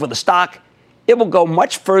falls in love with a stock, it will go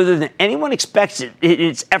much further than anyone expects it in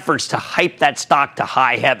its efforts to hype that stock to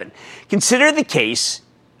high heaven. Consider the case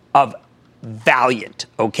of Valeant,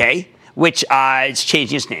 okay? Which it's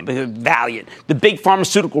changing its name, Valeant, the big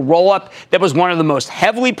pharmaceutical roll-up that was one of the most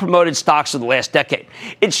heavily promoted stocks of the last decade.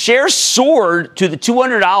 Its shares soared to the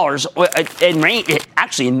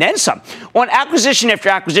 $200 and then some, on acquisition after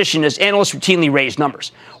acquisition as analysts routinely raised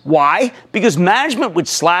numbers. Why? Because management would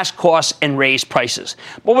slash costs and raise prices.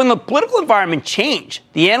 But when the political environment changed,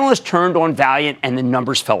 the analysts turned on Valeant and the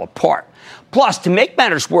numbers fell apart. Plus, to make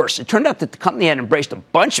matters worse, it turned out that the company had embraced a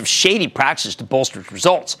bunch of shady practices to bolster its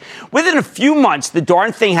results. Within a few months, the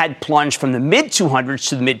darn thing had plunged from the mid-200s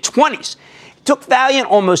to the mid-20s. It took Valeant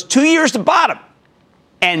almost 2 years to bottom.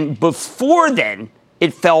 And before then,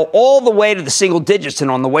 it fell all the way to the single digits.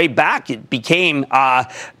 And on the way back, it became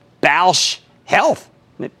Bausch Health.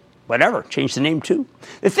 Whatever, changed the name too.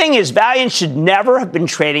 The thing is, Valeant should never have been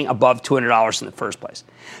trading above $200 in the first place.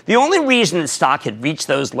 The only reason the stock had reached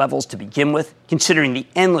those levels to begin with, considering the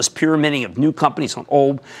endless pyramiding of new companies on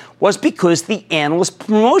old, was because the analyst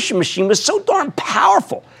promotion machine was so darn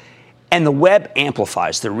powerful. And the web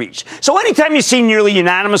amplifies their reach. So anytime you see nearly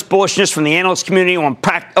unanimous bullishness from the analyst community on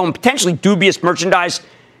potentially dubious merchandise,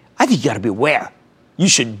 I think you got to be aware. You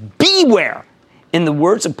should beware. In the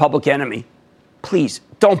words of Public Enemy, please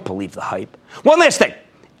don't believe the hype. One last thing,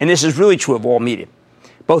 and this is really true of all media,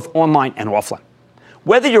 both online and offline.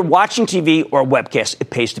 Whether you're watching TV or a webcast, it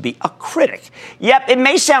pays to be a critic. Yep, it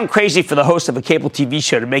may sound crazy for the host of a cable TV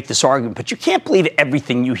show to make this argument, but you can't believe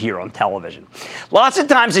everything you hear on television. Lots of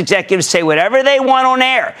times executives say whatever they want on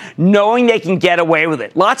air, knowing they can get away with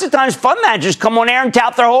it. Lots of times fund managers come on air and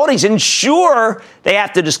tout their holdings, and sure, they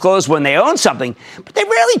have to disclose when they own something, but they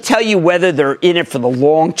rarely tell you whether they're in it for the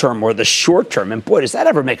long term or the short term, and boy, does that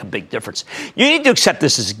ever make a big difference. You need to accept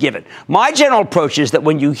this as a given. My general approach is that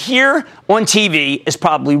when you hear on TV is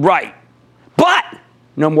probably right, but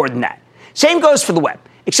no more than that. Same goes for the web,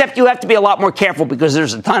 except you have to be a lot more careful because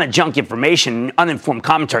there's a ton of junk information and uninformed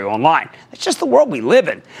commentary online. That's just the world we live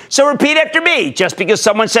in. So repeat after me. Just because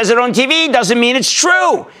someone says it on TV doesn't mean it's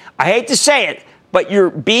true. I hate to say it, but you're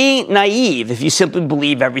being naive if you simply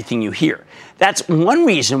believe everything you hear. That's one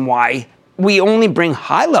reason why we only bring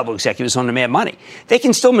high-level executives on Mad Money. They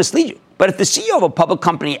can still mislead you. But if the CEO of a public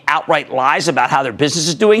company outright lies about how their business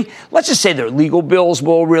is doing, let's just say their legal bills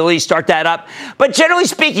will really start that up. But generally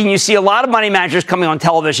speaking, you see a lot of money managers coming on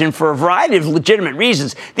television for a variety of legitimate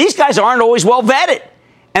reasons. These guys aren't always well vetted.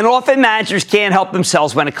 And often managers can't help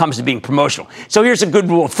themselves when it comes to being promotional. So here's a good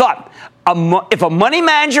rule of thumb. If a money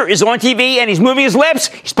manager is on TV and he's moving his lips,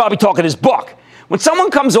 he's probably talking his book. When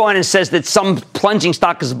someone comes on and says that some plunging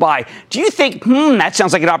stock is a buy, do you think, that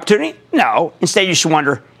sounds like an opportunity? No. Instead, you should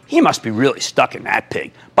wonder, he must be really stuck in that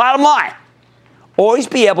pig. Bottom line, always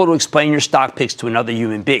be able to explain your stock picks to another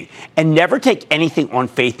human being and never take anything on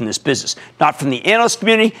faith in this business. Not from the analyst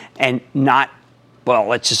community and not, well,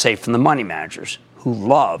 let's just say from the money managers who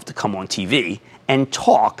love to come on TV and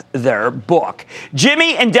talk their book.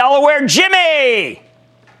 Jimmy in Delaware. Jimmy!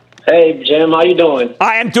 Hey, Jim. How you doing?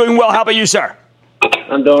 I am doing well. How about you, sir?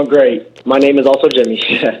 I'm doing great. My name is also Jimmy.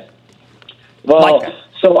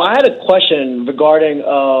 So I had a question regarding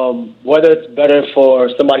whether it's better for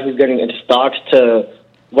somebody who's getting into stocks to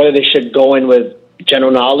whether they should go in with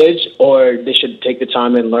general knowledge or they should take the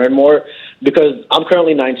time and learn more. Because I'm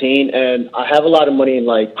currently 19 and I have a lot of money in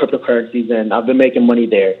like cryptocurrencies and I've been making money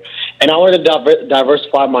there. And I wanted to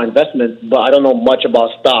diversify my investments, but I don't know much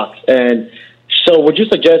about stocks. And so would you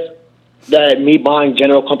suggest that me buying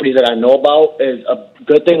general companies that I know about is a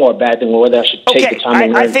good thing or a bad thing, or whether I should take the time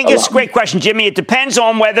and learn? I think it's a great question, Jimmy. It depends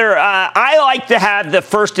on whether I like to have the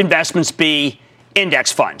first investments be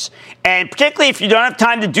index funds. And particularly if you don't have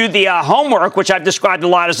time to do the homework, which I've described a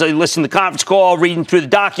lot as I listen to the conference call, reading through the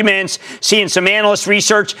documents, seeing some analyst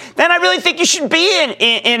research, then I really think you should be in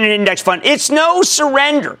an index fund. It's no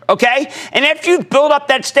surrender, okay? And if you've built up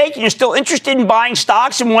that stake and you're still interested in buying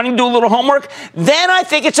stocks and wanting to do a little homework, then I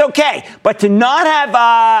think it's okay. But to not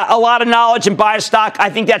have a lot of knowledge and buy a stock, I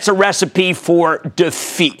think that's a recipe for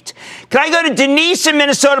defeat. Can I go to Denise in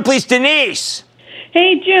Minnesota, please? Denise.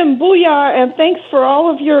 Hey, Jim, booyah, and thanks for all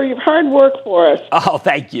of your hard work for us. Oh,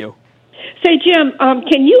 thank you. Say, Jim,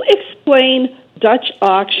 can you explain Dutch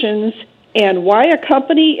auctions and why a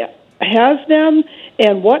company has them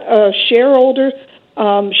and what a shareholder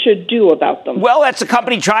should do about them? Well, that's a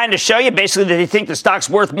company trying to show you basically that they think the stock's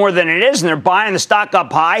worth more than it is, and they're buying the stock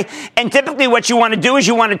up high. And typically what you want to do is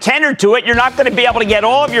you want to tender to it. You're not going to be able to get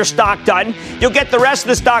all of your stock done. You'll get the rest of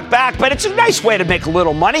the stock back, but it's a nice way to make a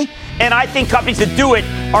little money. And I think companies that do it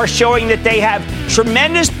are showing that they have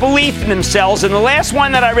tremendous belief in themselves. And the last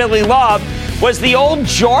one that I really loved was the old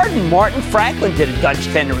Jordan. Martin Franklin did a Dutch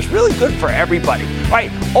tender. It was really good for everybody. All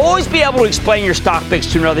right, always be able to explain your stock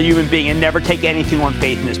picks to another human being and never take anything on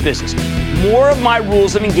faith in this business. More of my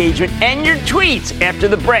rules of engagement and your tweets after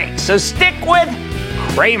the break. So stick with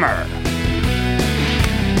Cramer.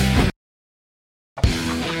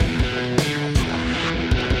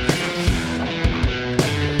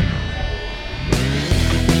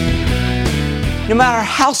 No matter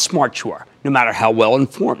how smart you are, no matter how well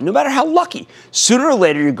informed, no matter how lucky, sooner or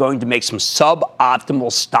later you're going to make some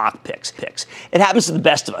suboptimal stock picks. It happens to the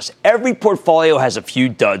best of us. Every portfolio has a few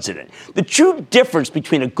duds in it. The true difference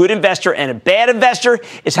between a good investor and a bad investor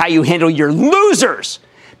is how you handle your losers.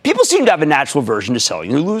 People seem to have a natural aversion to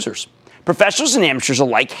selling their losers. Professionals and amateurs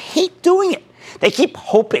alike hate doing it. They keep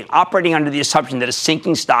hoping, operating under the assumption that a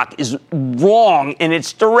sinking stock is wrong in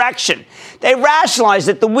its direction. They rationalize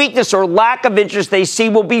that the weakness or lack of interest they see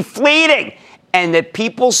will be fleeting and that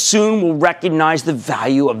people soon will recognize the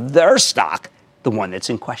value of their stock, the one that's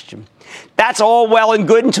in question. That's all well and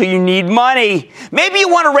good until you need money. Maybe you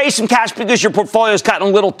want to raise some cash because your portfolio has gotten a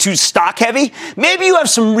little too stock heavy. Maybe you have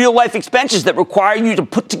some real life expenses that require you to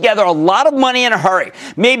put together a lot of money in a hurry.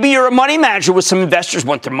 Maybe you're a money manager with some investors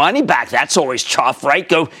want their money back. That's always tough, right?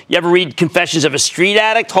 You ever read Confessions of a Street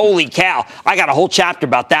Addict? Holy cow. I got a whole chapter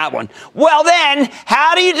about that one. Well then,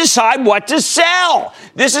 how do you decide what to sell?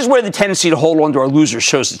 This is where the tendency to hold on to our losers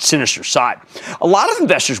shows its sinister side. A lot of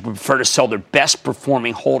investors would prefer to sell their best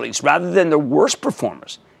performing holdings rather than their worst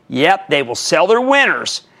performers. Yep, they will sell their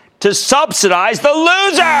winners to subsidize the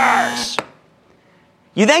losers.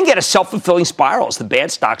 You then get a self-fulfilling spiral as the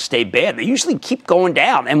bad stocks stay bad. They usually keep going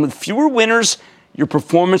down, and with fewer winners, your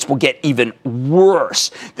performance will get even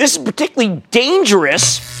worse. This is particularly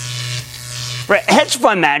dangerous for a hedge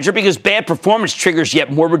fund manager because bad performance triggers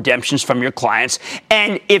yet more redemptions from your clients.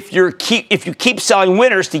 And if you keep selling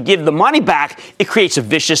winners to give the money back, it creates a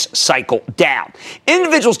vicious cycle down.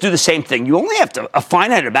 Individuals do the same thing. You only have a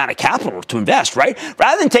finite amount of capital to invest, right?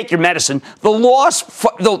 Rather than take your medicine, take a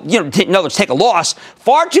loss.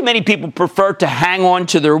 Far too many people prefer to hang on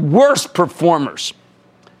to their worst performers.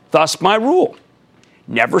 Thus, my rule: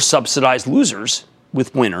 never subsidize losers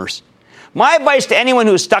with winners. My advice to anyone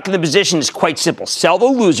who is stuck in the position is quite simple. Sell the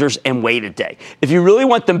losers and wait a day. If you really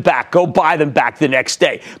want them back, go buy them back the next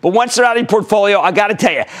day. But once they're out of your portfolio, I got to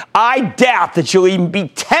tell you, I doubt that you'll even be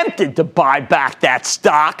tempted to buy back that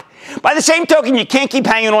stock. By the same token, you can't keep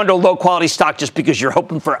hanging on to a low-quality stock just because you're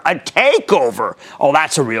hoping for a takeover. Oh,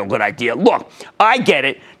 that's a real good idea. Look, I get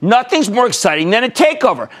it. Nothing's more exciting than a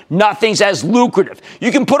takeover. Nothing's as lucrative.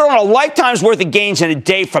 You can put on a lifetime's worth of gains in a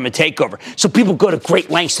day from a takeover. So people go to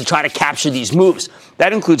great lengths to try to capture these moves.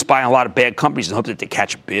 That includes buying a lot of bad companies and hope that they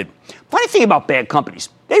catch a bid. Funny thing about bad companies,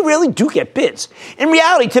 they really do get bids. In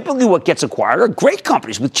reality, typically what gets acquired are great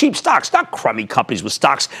companies with cheap stocks, not crummy companies with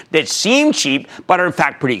stocks that seem cheap but are in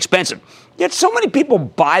fact pretty expensive. Yet so many people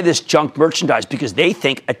buy this junk merchandise because they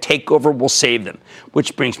think a takeover will save them.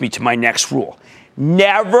 Which brings me to my next rule.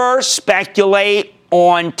 Never speculate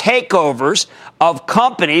on takeovers of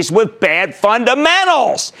companies with bad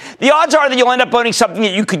fundamentals. The odds are that you'll end up owning something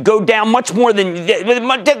that you could go down much more than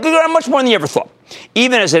you ever thought,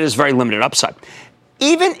 even as it has very limited upside.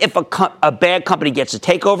 Even if a bad company gets a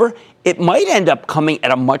takeover, it might end up coming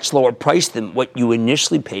at a much lower price than what you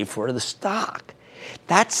initially paid for the stock.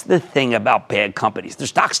 That's the thing about bad companies. Their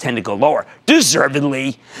stocks tend to go lower,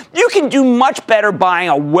 deservedly. You can do much better buying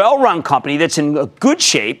a well-run company that's in good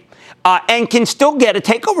shape and can still get a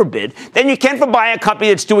takeover bid than you can for buying a company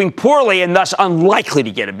that's doing poorly and thus unlikely to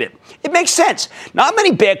get a bid. It makes sense. Not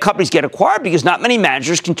many bad companies get acquired because not many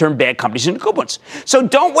managers can turn bad companies into good ones. So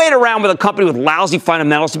don't wait around with a company with lousy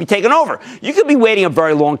fundamentals to be taken over. You could be waiting a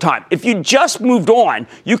very long time. If you just moved on,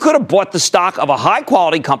 you could have bought the stock of a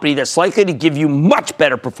high-quality company that's likely to give you much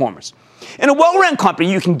better performance. In a well-run company,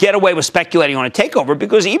 you can get away with speculating on a takeover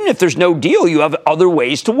because even if there's no deal, you have other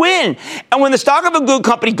ways to win. And when the stock of a good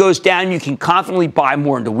company goes down, you can confidently buy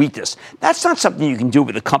more into weakness. That's not something you can do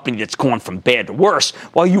with a company that's gone from bad to worse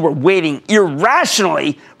while you were waiting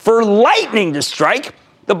irrationally for lightning to strike.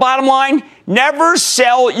 The bottom line, never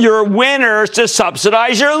sell your winners to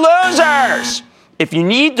subsidize your losers. If you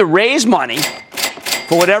need to raise money,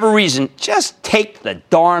 for whatever reason, just take the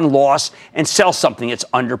darn loss and sell something that's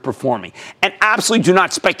underperforming. And absolutely do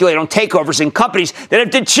not speculate on takeovers in companies that have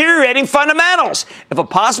deteriorating fundamentals. If a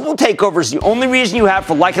possible takeover is the only reason you have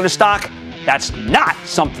for liking a stock, that's not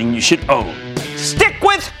something you should own. Stick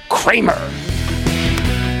with Cramer.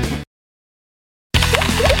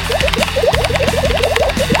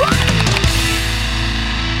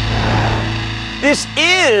 This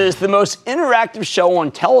is the most interactive show on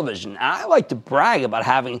television, and I like to brag about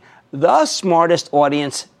having the smartest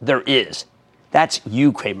audience there is. That's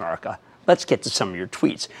you, Cramerica. Let's get to some of your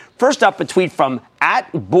tweets. First up, a tweet from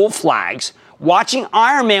 @BullFlags. Watching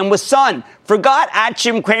Iron Man with son. Forgot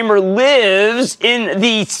 @Jim Cramer lives in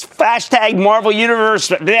the hashtag Marvel Universe.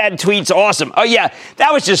 That tweet's awesome. Oh, yeah,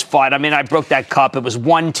 that was just fun. I mean, I broke that cup. It was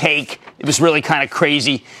one take. It was really kind of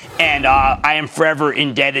crazy. And I am forever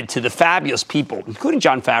indebted to the fabulous people, including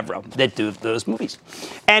Jon Favreau, that do those movies.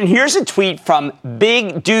 And here's a tweet from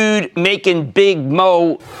Big Dude Making Big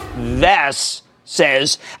Mo Vess.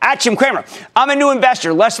 Says, @Jim Cramer, I'm a new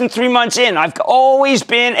investor, less than 3 months in. I've always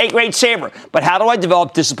been a great saver, but how do I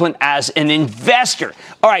develop discipline as an investor?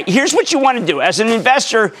 All right, here's what you want to do. As an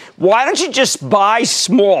investor, why don't you just buy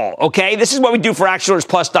small, okay? This is what we do for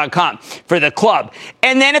ActionAlertsPlus.com, for the club.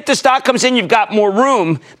 And then if the stock comes in, you've got more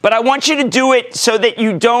room, but I want you to do it so that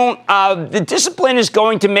you don't, the discipline is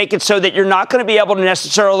going to make it so that you're not going to be able to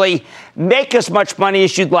necessarily Make as much money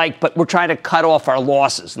as you'd like, but we're trying to cut off our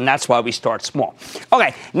losses, and that's why we start small.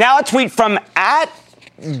 Okay, now a tweet from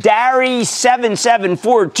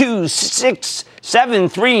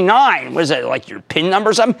 @Darry774266739. What is that, like your PIN number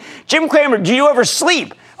or something? Jim Cramer, do you ever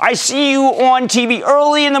sleep? I see you on TV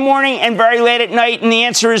early in the morning and very late at night, and the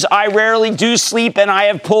answer is I rarely do sleep, and I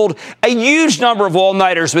have pulled a huge number of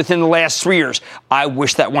all-nighters within the last 3 years. I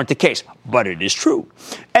wish that weren't the case, but it is true.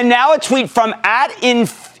 And now a tweet from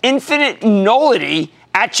 @Infinite Nullity,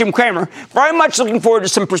 @Jim Cramer. Very much looking forward to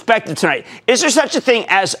some perspective tonight. Is there such a thing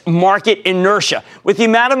as market inertia? With the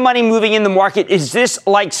amount of money moving in the market, is this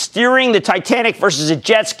like steering the Titanic versus a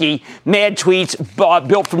jet ski? Mad tweets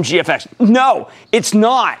built from GFX. No, it's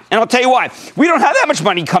not. And I'll tell you why. We don't have that much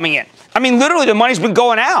money coming in. I mean, literally, the money's been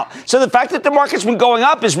going out. So the fact that the market's been going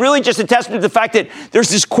up is really just a testament to the fact that there's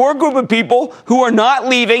this core group of people who are not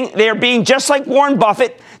leaving. They're being just like Warren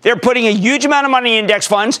Buffett. They're putting a huge amount of money in index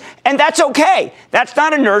funds, and that's okay. That's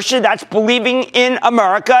not inertia. That's believing in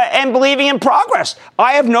America and believing in progress.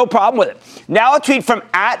 I have no problem with it. Now a tweet from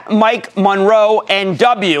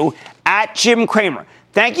 @MikeMonroeNW, @Jim Cramer.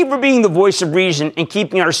 Thank you for being the voice of reason and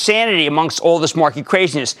keeping our sanity amongst all this market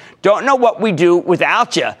craziness. Don't know what we do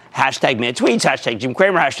without you. #Mad Tweets, #Jim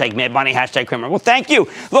Cramer, #Mad Money, #Cramer. Well, thank you.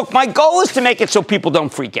 Look, my goal is to make it so people don't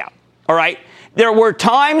freak out. All right? There were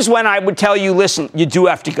times when I would tell you, listen, you do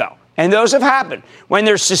have to go. And those have happened. When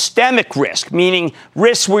there's systemic risk, meaning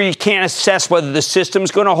risks where you can't assess whether the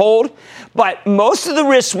system's going to hold. But most of the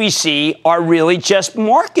risks we see are really just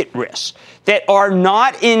market risks that are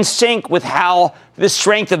not in sync with how the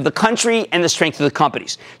strength of the country and the strength of the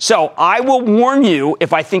companies. So I will warn you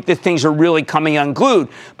if I think that things are really coming unglued.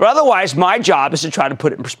 But otherwise, my job is to try to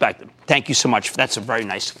put it in perspective. Thank you so much. That's a very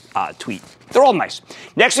nice tweet. They're all nice.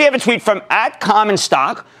 Next, we have a tweet from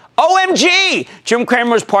 @CommonStock. OMG! Jim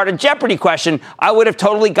Cramer was part of Jeopardy question. I would have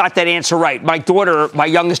totally got that answer right. My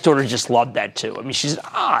youngest daughter just loved that too. I mean, she said,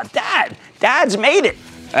 Dad's made it.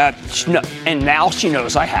 And now she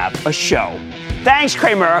knows I have a show. Thanks,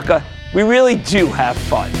 Cramerica. We really do have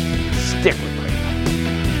fun. Stick with Cramer.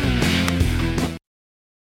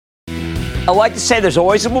 I like to say there's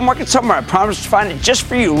always a bull market somewhere. I promise to find it just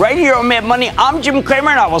for you. Right here on Mad Money, I'm Jim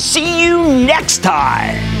Cramer, and I will see you next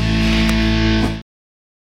time.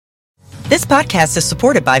 This podcast is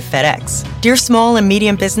supported by FedEx. Dear small and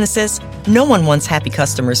medium businesses, no one wants happy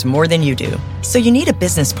customers more than you do. So you need a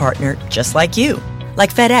business partner just like you.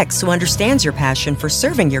 Like FedEx, who understands your passion for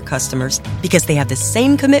serving your customers because they have the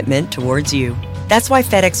same commitment towards you. That's why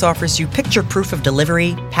FedEx offers you picture proof of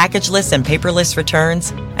delivery, packageless and paperless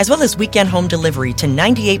returns, as well as weekend home delivery to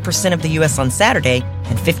 98% of the U.S. on Saturday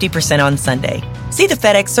and 50% on Sunday. See the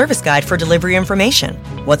FedEx service guide for delivery information.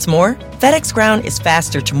 What's more, FedEx Ground is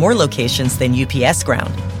faster to more locations than UPS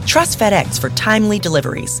Ground. Trust FedEx for timely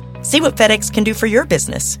deliveries. See what FedEx can do for your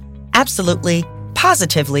business. Absolutely,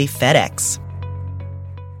 positively FedEx.